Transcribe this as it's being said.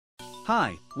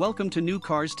Hi, welcome to New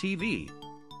Cars TV.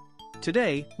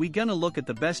 Today, we gonna look at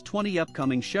the best 20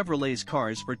 upcoming Chevrolet's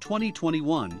cars for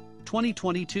 2021,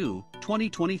 2022,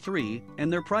 2023,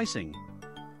 and their pricing.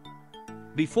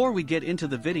 Before we get into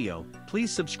the video,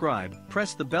 please subscribe,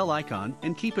 press the bell icon,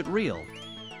 and keep it real.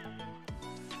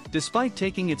 Despite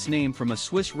taking its name from a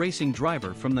Swiss racing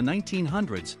driver from the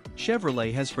 1900s,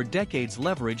 Chevrolet has for decades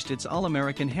leveraged its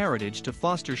all-American heritage to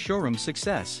foster showroom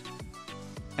success.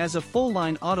 As a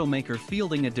full-line automaker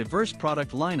fielding a diverse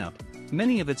product lineup,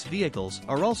 many of its vehicles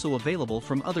are also available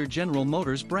from other General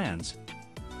Motors brands.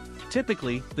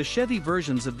 Typically, the Chevy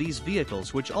versions of these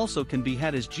vehicles, which also can be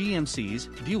had as GMCs,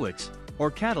 Buicks,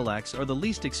 or Cadillacs, are the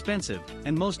least expensive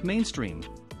and most mainstream.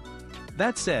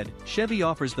 That said, Chevy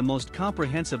offers the most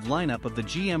comprehensive lineup of the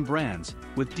GM brands,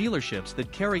 with dealerships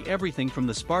that carry everything from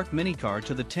the Spark minicar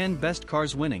to the 10 best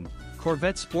cars winning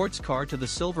Corvette sports car to the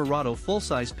Silverado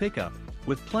full-size pickup,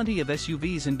 with plenty of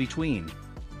SUVs in between.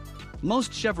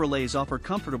 Most Chevrolets offer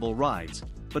comfortable rides,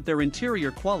 but their interior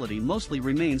quality mostly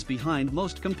remains behind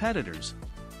most competitors.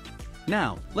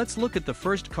 Now, let's look at the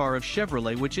first car of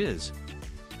Chevrolet, which is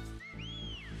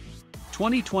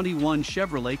 2021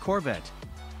 Chevrolet Corvette.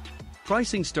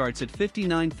 Pricing starts at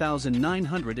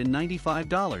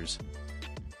 $59,995.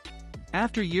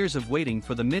 After years of waiting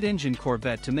for the mid-engine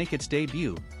Corvette to make its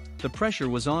debut, the pressure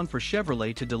was on for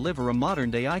Chevrolet to deliver a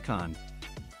modern-day icon.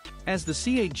 As the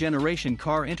C8 generation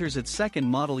car enters its second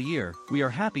model year, we are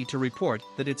happy to report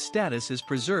that its status is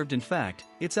preserved. In fact,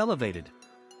 it's elevated.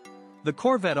 The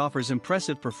Corvette offers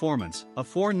impressive performance, a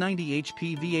 490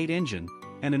 HP V8 engine,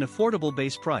 and an affordable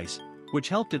base price, which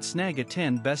helped it snag a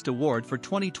 10 Best Award for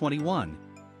 2021.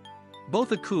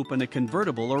 Both a coupe and a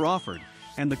convertible are offered,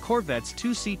 and the Corvette's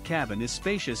two-seat cabin is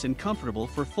spacious and comfortable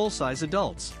for full-size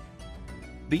adults.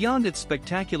 Beyond its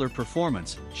spectacular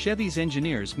performance, Chevy's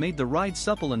engineers made the ride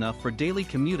supple enough for daily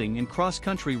commuting and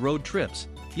cross-country road trips,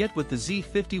 yet with the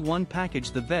Z51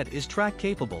 package the Vette is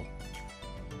track-capable.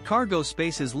 Cargo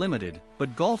space is limited,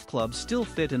 but golf clubs still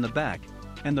fit in the back,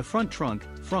 and the front trunk,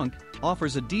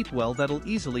 offers a deep well that'll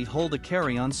easily hold a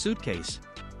carry-on suitcase.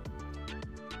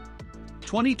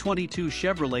 2022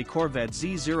 Chevrolet Corvette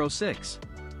Z06.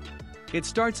 It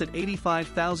starts at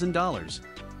 $85,000.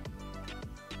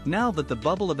 Now that the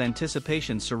bubble of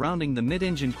anticipation surrounding the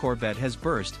mid-engine Corvette has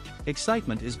burst,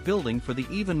 excitement is building for the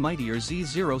even mightier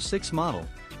Z06 model.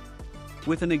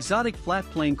 With an exotic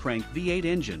flat-plane crank V8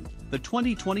 engine, the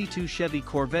 2022 Chevy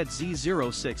Corvette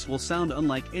Z06 will sound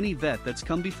unlike any Vette that's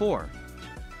come before.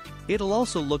 It'll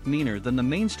also look meaner than the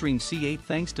mainstream C8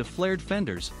 thanks to flared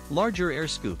fenders, larger air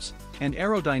scoops, and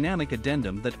aerodynamic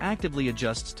addendum that actively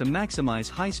adjusts to maximize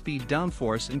high-speed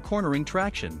downforce and cornering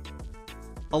traction.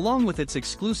 Along with its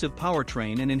exclusive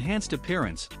powertrain and enhanced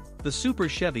appearance, the Super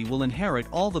Chevy will inherit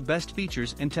all the best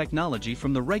features and technology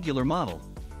from the regular model.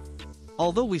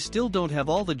 Although we still don't have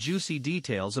all the juicy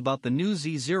details about the new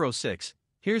Z06,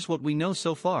 here's what we know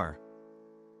so far.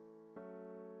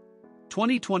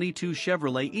 2022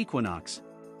 Chevrolet Equinox.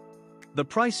 The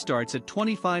price starts at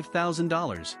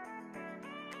 $25,000.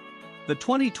 The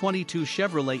 2022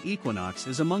 Chevrolet Equinox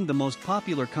is among the most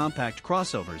popular compact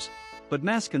crossovers, but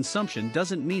mass consumption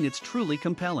doesn't mean it's truly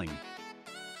compelling.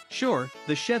 Sure,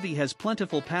 the Chevy has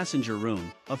plentiful passenger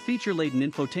room, a feature-laden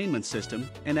infotainment system,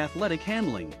 and athletic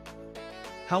handling.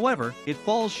 However, it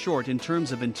falls short in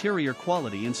terms of interior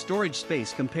quality and storage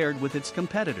space compared with its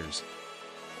competitors.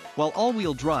 While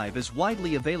all-wheel drive is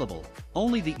widely available,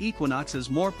 only the Equinox's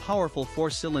more powerful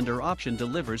four-cylinder option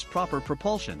delivers proper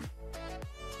propulsion.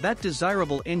 That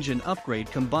desirable engine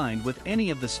upgrade combined with any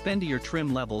of the spendier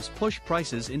trim levels push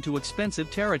prices into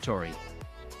expensive territory.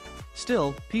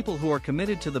 Still, people who are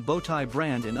committed to the Bowtie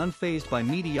brand and unfazed by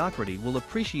mediocrity will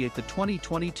appreciate the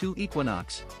 2022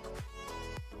 Equinox.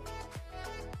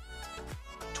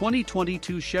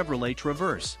 2022 Chevrolet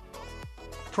Traverse.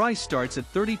 Price starts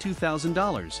at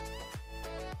 $32,000.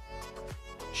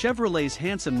 Chevrolet's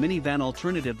handsome minivan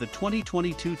alternative, the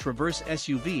 2022 Traverse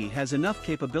SUV, has enough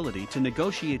capability to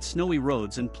negotiate snowy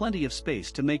roads and plenty of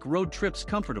space to make road trips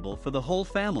comfortable for the whole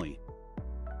family.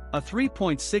 A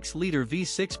 3.6-liter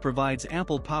V6 provides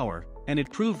ample power, and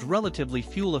it proved relatively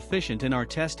fuel-efficient in our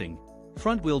testing.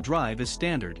 Front-wheel drive is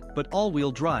standard, but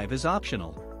all-wheel drive is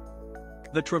optional.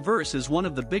 The Traverse is one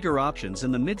of the bigger options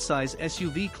in the midsize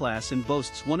SUV class and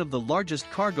boasts one of the largest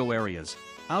cargo areas,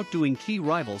 outdoing key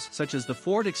rivals such as the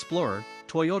Ford Explorer,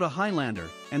 Toyota Highlander,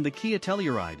 and the Kia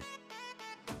Telluride.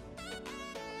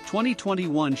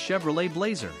 2021 Chevrolet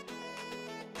Blazer.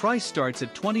 Price starts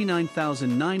at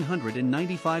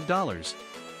 $29,995.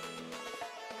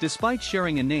 Despite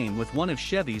sharing a name with one of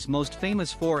Chevy's most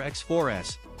famous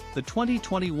 4X4S, the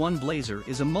 2021 Blazer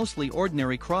is a mostly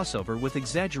ordinary crossover with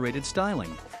exaggerated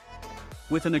styling.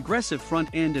 With an aggressive front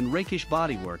end and rakish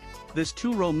bodywork, this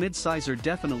two-row midsizer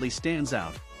definitely stands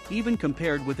out, even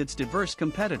compared with its diverse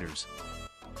competitors.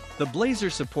 The Blazer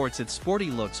supports its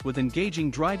sporty looks with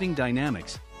engaging driving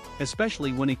dynamics,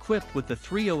 especially when equipped with the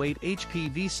 308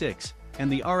 HP V6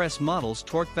 and the RS model's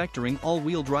torque vectoring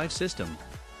all-wheel drive system.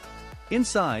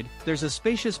 Inside, there's a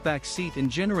spacious back seat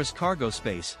and generous cargo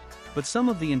space, but some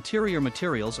of the interior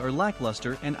materials are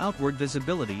lackluster and outward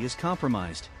visibility is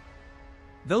compromised.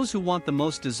 Those who want the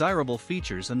most desirable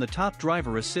features and the top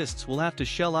driver assists will have to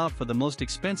shell out for the most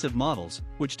expensive models,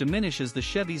 which diminishes the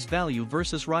Chevy's value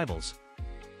versus rivals.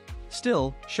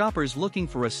 Still, shoppers looking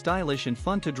for a stylish and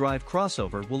fun-to-drive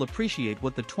crossover will appreciate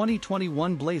what the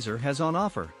 2021 Blazer has on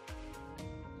offer.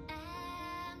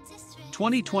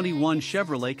 2021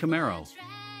 Chevrolet Camaro.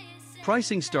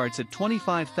 Pricing starts at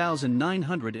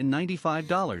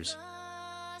 $25,995.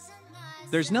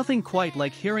 There's nothing quite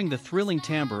like hearing the thrilling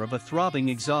timbre of a throbbing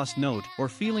exhaust note or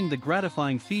feeling the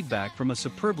gratifying feedback from a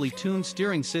superbly tuned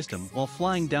steering system while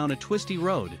flying down a twisty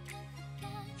road.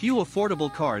 Few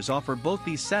affordable cars offer both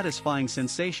these satisfying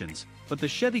sensations, but the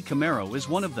Chevy Camaro is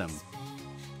one of them.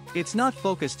 It's not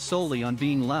focused solely on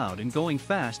being loud and going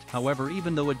fast, however,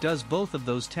 even though it does both of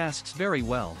those tasks very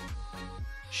well.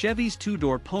 Chevy's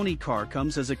two-door pony car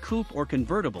comes as a coupe or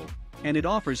convertible, and it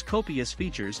offers copious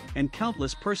features and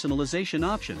countless personalization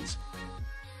options.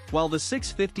 While the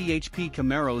 650 HP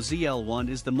Camaro ZL1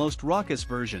 is the most raucous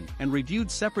version and reviewed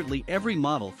separately, every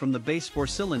model from the base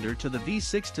 4-cylinder to the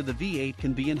V6 to the V8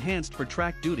 can be enhanced for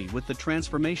track duty with the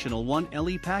transformational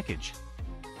 1LE package.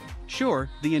 Sure,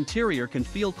 the interior can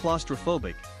feel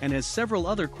claustrophobic and has several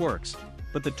other quirks,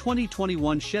 but the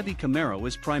 2021 Chevy Camaro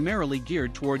is primarily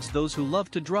geared towards those who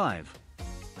love to drive.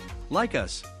 Like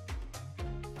us.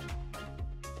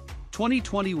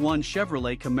 2021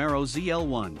 Chevrolet Camaro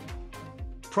ZL1.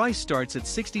 Price starts at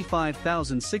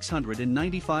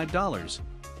 $65,695.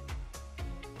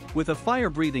 With a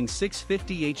fire-breathing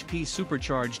 650 HP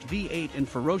supercharged V8 and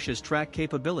ferocious track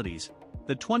capabilities,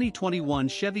 the 2021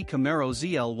 Chevy Camaro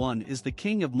ZL1 is the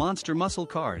king of monster muscle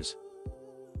cars.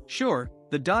 Sure,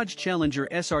 the Dodge Challenger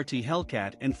SRT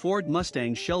Hellcat and Ford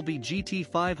Mustang Shelby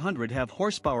GT500 have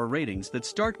horsepower ratings that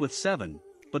start with 7,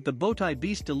 but the Bowtie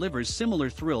Beast delivers similar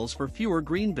thrills for fewer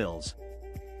green bills.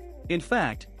 In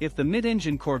fact, if the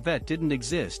mid-engine Corvette didn't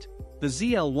exist, the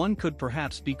ZL1 could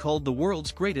perhaps be called the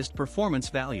world's greatest performance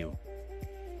value.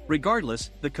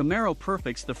 Regardless, the Camaro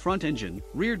perfects the front-engine,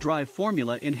 rear-drive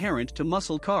formula inherent to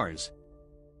muscle cars.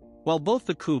 While both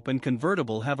the coupe and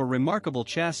convertible have a remarkable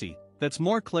chassis that's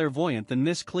more clairvoyant than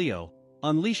Miss Clio,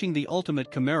 unleashing the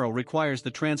ultimate Camaro requires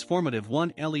the transformative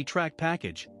 1LE track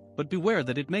package, but beware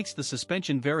that it makes the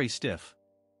suspension very stiff.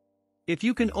 If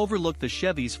you can overlook the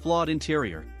Chevy's flawed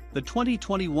interior, the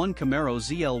 2021 Camaro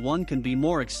ZL1 can be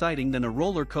more exciting than a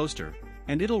roller coaster,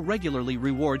 and it'll regularly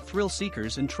reward thrill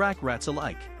seekers and track rats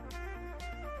alike.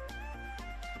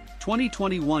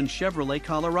 2021 Chevrolet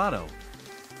Colorado.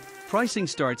 Pricing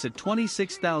starts at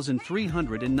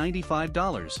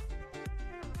 $26,395.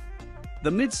 The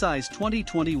midsize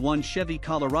 2021 Chevy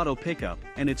Colorado pickup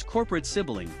and its corporate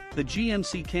sibling, the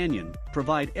GMC Canyon,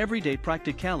 provide everyday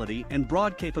practicality and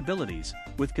broad capabilities,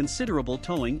 with considerable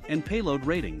towing and payload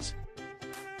ratings.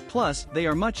 Plus, they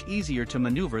are much easier to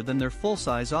maneuver than their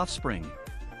full-size offspring.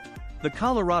 The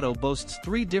Colorado boasts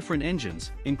 3 different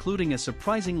engines, including a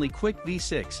surprisingly quick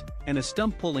V6 and a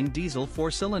stump-pulling diesel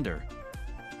 4-cylinder.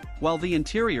 While the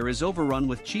interior is overrun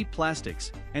with cheap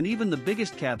plastics, and even the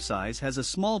biggest cab size has a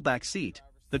small back seat,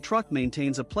 the truck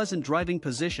maintains a pleasant driving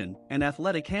position and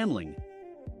athletic handling.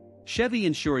 Chevy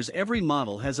ensures every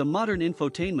model has a modern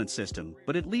infotainment system,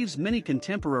 but it leaves many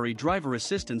contemporary driver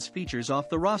assistance features off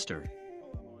the roster.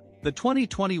 The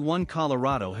 2021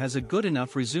 Colorado has a good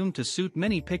enough resume to suit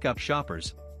many pickup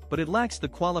shoppers, but it lacks the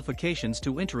qualifications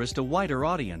to interest a wider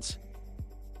audience.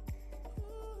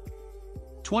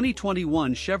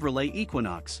 2021 Chevrolet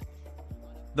Equinox.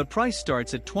 The price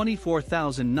starts at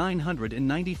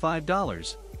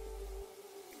 $24,995.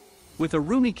 With a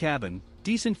roomy cabin,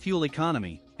 decent fuel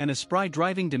economy, and a spry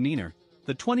driving demeanor,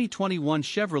 the 2021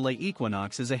 Chevrolet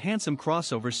Equinox is a handsome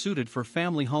crossover suited for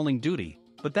family hauling duty,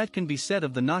 but that can be said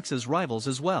of the Knox's rivals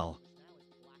as well.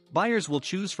 Buyers will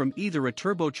choose from either a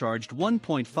turbocharged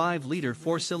 1.5-liter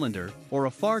 4-cylinder or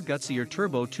a far gutsier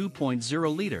turbo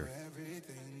 2.0-liter.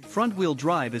 Front-wheel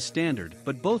drive is standard,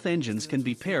 but both engines can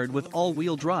be paired with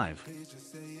all-wheel drive.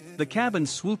 The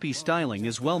cabin's swoopy styling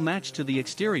is well matched to the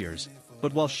exteriors,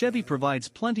 but while Chevy provides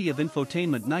plenty of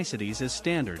infotainment niceties as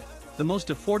standard, the most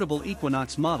affordable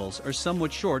Equinox models are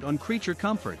somewhat short on creature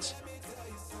comforts.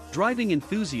 Driving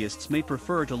enthusiasts may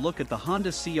prefer to look at the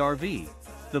Honda CR-V,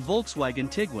 the Volkswagen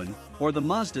Tiguan, or the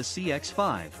Mazda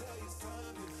CX-5.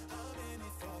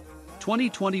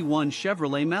 2021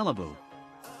 Chevrolet Malibu.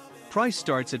 Price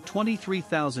starts at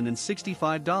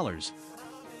 $23,065.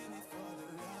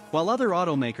 While other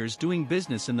automakers doing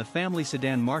business in the family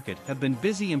sedan market have been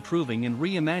busy improving and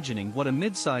reimagining what a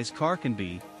mid-size car can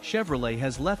be, Chevrolet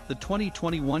has left the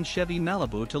 2021 Chevy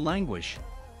Malibu to languish.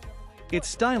 Its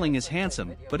styling is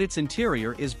handsome, but its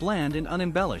interior is bland and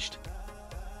unembellished.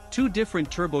 Two different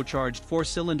turbocharged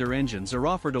four-cylinder engines are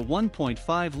offered, a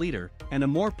 1.5-liter and a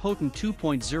more potent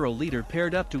 2.0-liter,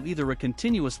 paired up to either a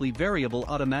continuously variable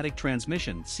automatic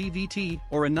transmission (CVT)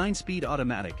 or a 9-speed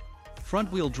automatic.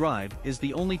 Front-wheel drive is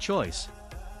the only choice.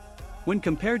 When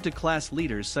compared to class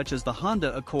leaders such as the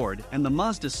Honda Accord and the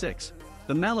Mazda 6,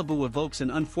 the Malibu evokes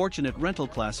an unfortunate rental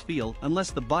class feel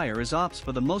unless the buyer opts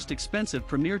for the most expensive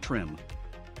Premier trim.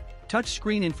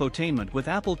 Touchscreen infotainment with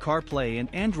Apple CarPlay and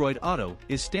Android Auto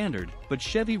is standard, but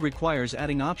Chevy requires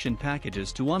adding option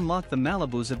packages to unlock the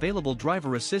Malibu's available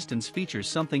driver assistance features,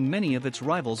 something many of its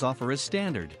rivals offer as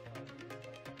standard.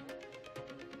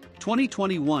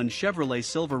 2021 Chevrolet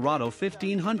Silverado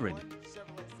 1500.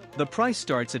 The price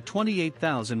starts at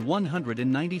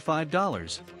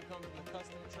 $28,195.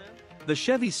 The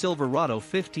Chevy Silverado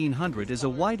 1500 is a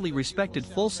widely respected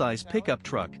full-size pickup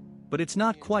truck, but it's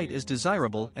not quite as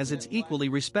desirable as its equally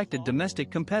respected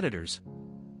domestic competitors.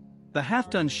 The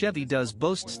half-ton Chevy does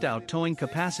boast stout towing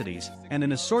capacities and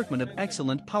an assortment of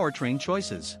excellent powertrain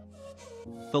choices.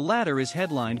 The latter is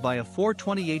headlined by a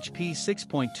 420 HP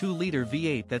 6.2-liter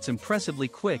V8 that's impressively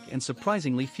quick and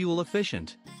surprisingly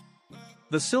fuel-efficient.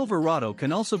 The Silverado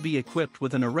can also be equipped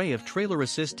with an array of trailer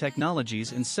assist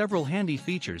technologies and several handy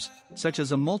features, such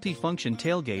as a multi-function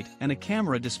tailgate and a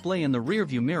camera display in the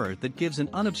rearview mirror that gives an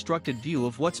unobstructed view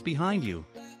of what's behind you.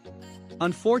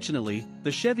 Unfortunately,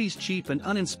 the Chevy's cheap and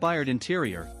uninspired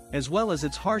interior, as well as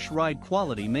its harsh ride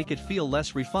quality, make it feel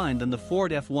less refined than the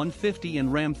Ford F-150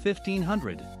 and Ram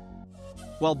 1500.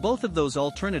 While both of those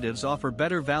alternatives offer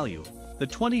better value, the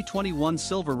 2021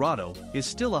 Silverado is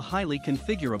still a highly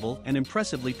configurable and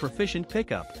impressively proficient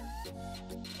pickup.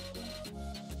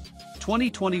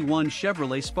 2021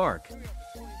 Chevrolet Spark.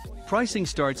 Pricing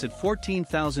starts at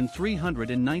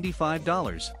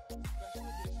 $14,395.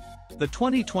 The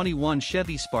 2021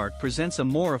 Chevy Spark presents a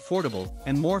more affordable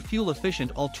and more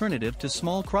fuel-efficient alternative to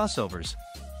small crossovers.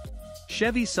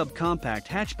 Chevy's subcompact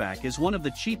hatchback is one of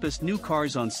the cheapest new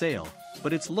cars on sale,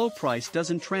 but its low price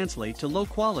doesn't translate to low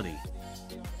quality.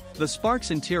 The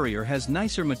Spark's interior has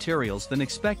nicer materials than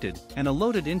expected and a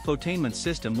loaded infotainment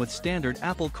system with standard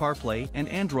Apple CarPlay and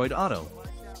Android Auto.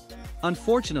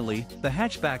 Unfortunately, the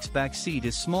hatchback's back seat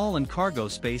is small and cargo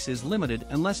space is limited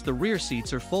unless the rear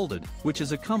seats are folded, which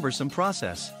is a cumbersome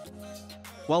process.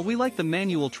 While we like the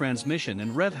manual transmission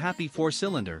and rev-happy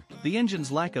four-cylinder, the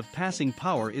engine's lack of passing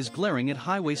power is glaring at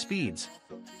highway speeds.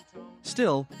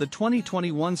 Still, the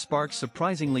 2021 Spark's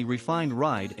surprisingly refined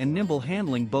ride and nimble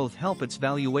handling both help its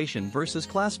valuation versus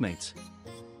classmates.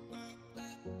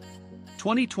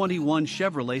 2021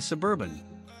 Chevrolet Suburban.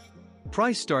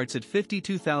 Price starts at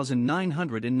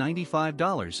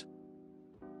 $52,995.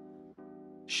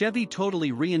 Chevy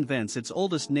totally reinvents its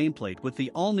oldest nameplate with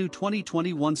the all-new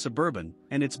 2021 Suburban,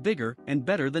 and it's bigger and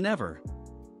better than ever.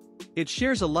 It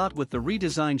shares a lot with the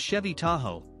redesigned Chevy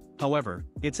Tahoe. However,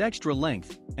 its extra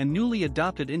length and newly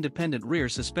adopted independent rear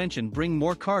suspension bring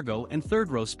more cargo and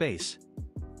third-row space.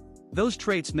 Those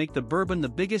traits make the Bourbon the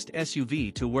biggest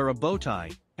SUV to wear a bow tie,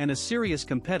 and a serious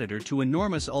competitor to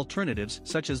enormous alternatives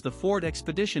such as the Ford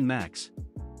Expedition Max.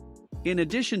 In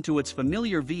addition to its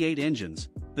familiar V8 engines,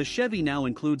 the Chevy now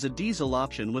includes a diesel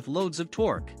option with loads of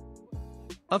torque.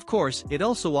 Of course, it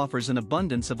also offers an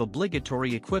abundance of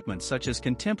obligatory equipment such as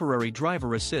contemporary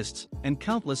driver assists and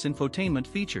countless infotainment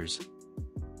features.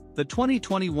 The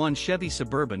 2021 Chevy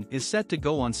Suburban is set to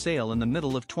go on sale in the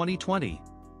middle of 2020.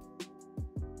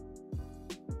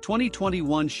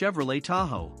 2021 Chevrolet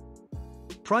Tahoe.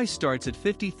 Price starts at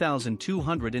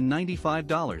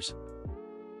 $50,295.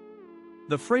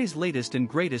 The phrase latest and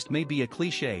greatest may be a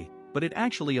cliché, but it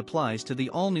actually applies to the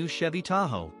all-new Chevy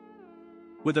Tahoe.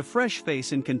 With a fresh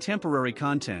face and contemporary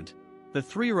content, the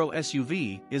three-row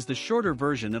SUV is the shorter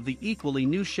version of the equally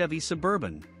new Chevy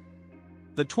Suburban.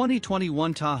 The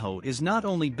 2021 Tahoe is not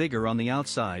only bigger on the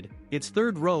outside, its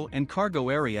third row and cargo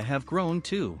area have grown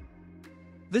too.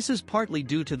 This is partly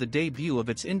due to the debut of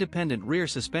its independent rear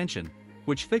suspension,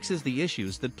 which fixes the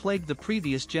issues that plagued the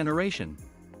previous generation.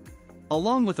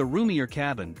 Along with a roomier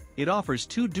cabin, it offers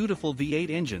two dutiful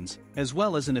V8 engines, as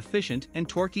well as an efficient and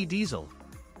torquey diesel.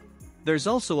 There's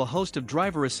also a host of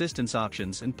driver assistance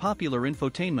options and popular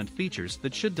infotainment features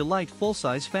that should delight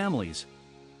full-size families.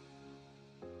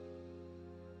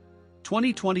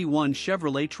 2021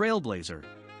 Chevrolet Trailblazer.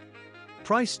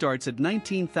 Price starts at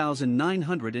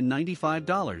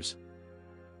 $19,995.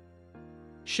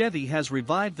 Chevy has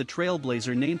revived the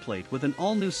Trailblazer nameplate with an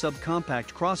all-new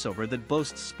subcompact crossover that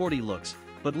boasts sporty looks,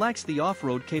 but lacks the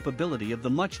off-road capability of the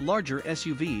much larger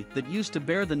SUV that used to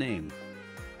bear the name.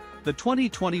 The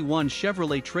 2021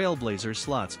 Chevrolet Trailblazer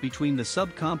slots between the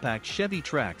subcompact Chevy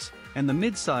Trax and the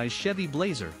mid-size Chevy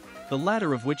Blazer, the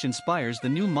latter of which inspires the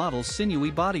new model's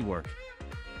sinewy bodywork.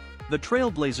 The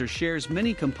Trailblazer shares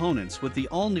many components with the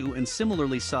all-new and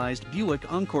similarly sized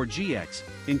Buick Encore GX,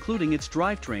 including its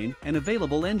drivetrain and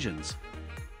available engines.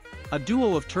 A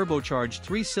duo of turbocharged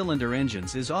 3-cylinder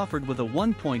engines is offered, with a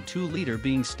 1.2-liter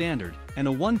being standard and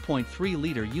a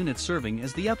 1.3-liter unit serving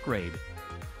as the upgrade.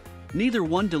 Neither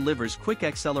one delivers quick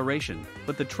acceleration,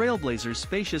 but the Trailblazer's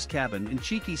spacious cabin and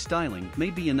cheeky styling may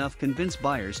be enough to convince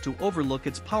buyers to overlook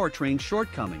its powertrain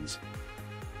shortcomings.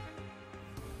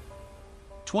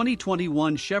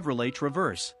 2021 Chevrolet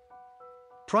Traverse.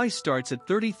 Price starts at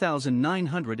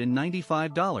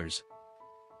 $30,995.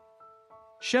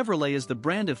 Chevrolet is the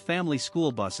brand of family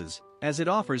school buses, as it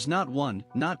offers not one,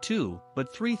 not two,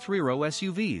 but three three-row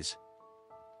SUVs.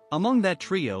 Among that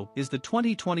trio is the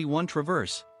 2021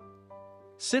 Traverse.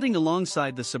 Sitting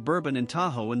alongside the Suburban and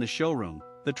Tahoe in the showroom,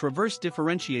 the Traverse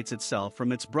differentiates itself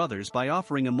from its brothers by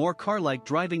offering a more car-like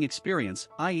driving experience,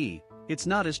 i.e., it's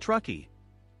not as trucky.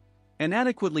 An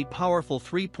adequately powerful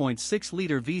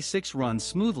 3.6-liter V6 runs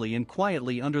smoothly and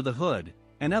quietly under the hood,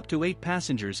 and up to 8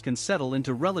 passengers can settle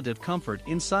into relative comfort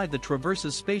inside the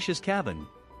Traverse's spacious cabin.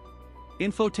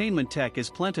 Infotainment tech is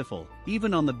plentiful,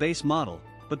 even on the base model,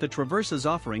 but the Traverse's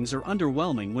offerings are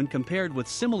underwhelming when compared with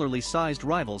similarly sized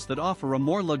rivals that offer a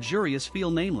more luxurious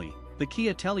feel, namely, the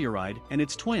Kia Telluride and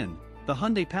its twin, the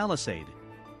Hyundai Palisade.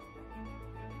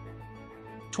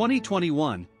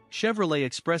 2021 Chevrolet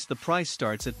Express. The price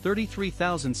starts at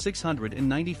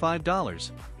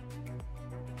 $33,695.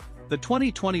 The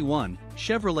 2021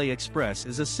 Chevrolet Express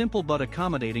is a simple but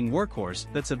accommodating workhorse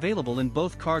that's available in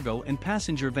both cargo and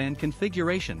passenger van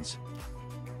configurations.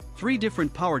 3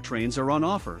 different powertrains are on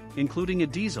offer, including a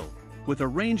diesel, with a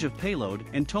range of payload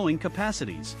and towing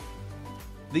capacities.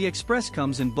 The Express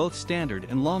comes in both standard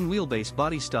and long wheelbase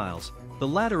body styles, the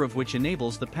latter of which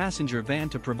enables the passenger van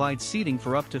to provide seating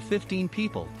for up to 15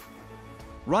 people.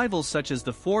 Rivals such as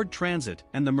the Ford Transit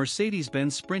and the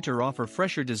Mercedes-Benz Sprinter offer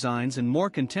fresher designs and more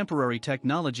contemporary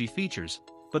technology features,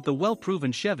 but the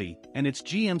well-proven Chevy and its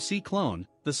GMC clone,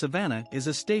 the Savannah, is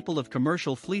a staple of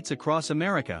commercial fleets across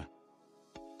America.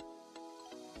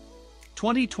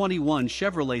 2021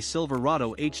 Chevrolet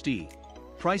Silverado HD.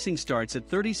 Pricing starts at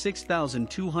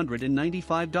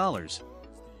 $36,295.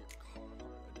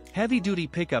 Heavy-duty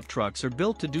pickup trucks are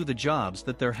built to do the jobs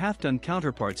that their half-ton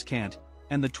counterparts can't,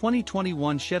 and the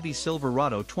 2021 Chevy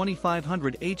Silverado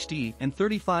 2500 HD and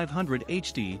 3500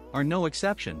 HD are no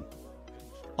exception.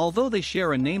 Although they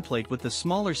share a nameplate with the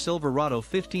smaller Silverado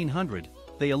 1500,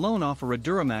 they alone offer a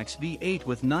Duramax V8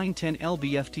 with 910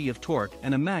 lb-ft of torque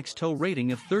and a max tow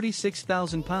rating of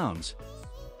 36,000 pounds.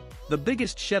 The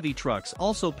biggest Chevy trucks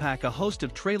also pack a host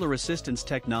of trailer assistance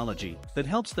technology that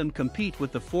helps them compete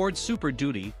with the Ford Super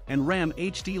Duty and Ram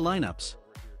HD lineups.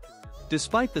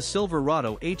 Despite the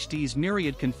Silverado HD's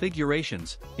myriad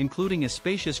configurations, including a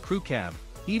spacious crew cab,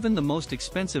 even the most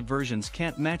expensive versions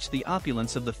can't match the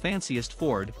opulence of the fanciest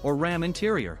Ford or Ram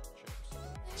interior.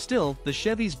 Still, the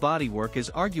Chevy's bodywork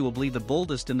is arguably the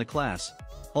boldest in the class,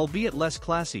 albeit less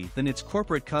classy than its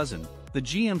corporate cousin, the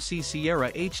GMC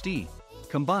Sierra HD.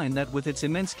 Combine that with its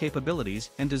immense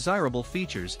capabilities and desirable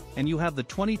features, and you have the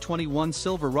 2021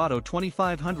 Silverado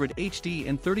 2500 HD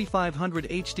and 3500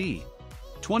 HD.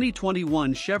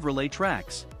 2021 Chevrolet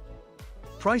Trax.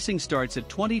 Pricing starts at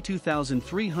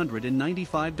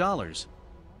 $22,395.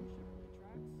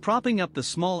 Propping up the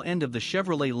small end of the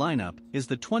Chevrolet lineup is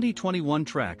the 2021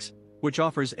 Trax, which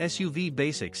offers SUV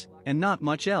basics and not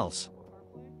much else.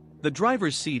 The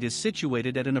driver's seat is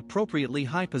situated at an appropriately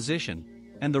high position,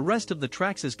 and the rest of the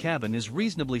Trax's cabin is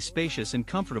reasonably spacious and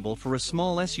comfortable for a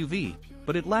small SUV,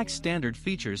 but it lacks standard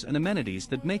features and amenities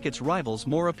that make its rivals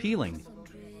more appealing.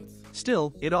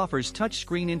 Still, it offers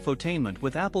touchscreen infotainment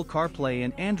with Apple CarPlay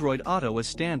and Android Auto as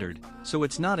standard, so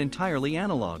it's not entirely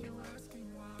analog.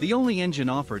 The only engine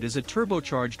offered is a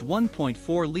turbocharged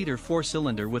 1.4-liter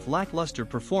 4-cylinder with lackluster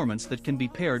performance that can be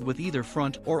paired with either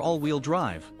front or all-wheel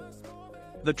drive.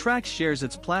 The Trax shares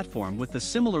its platform with the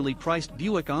similarly priced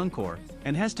Buick Encore,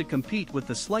 and has to compete with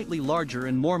the slightly larger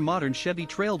and more modern Chevy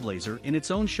Trailblazer in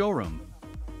its own showroom.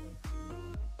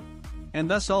 And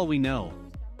that's all we know.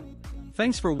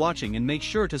 Thanks for watching and make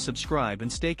sure to subscribe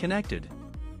and stay connected.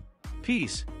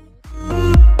 Peace.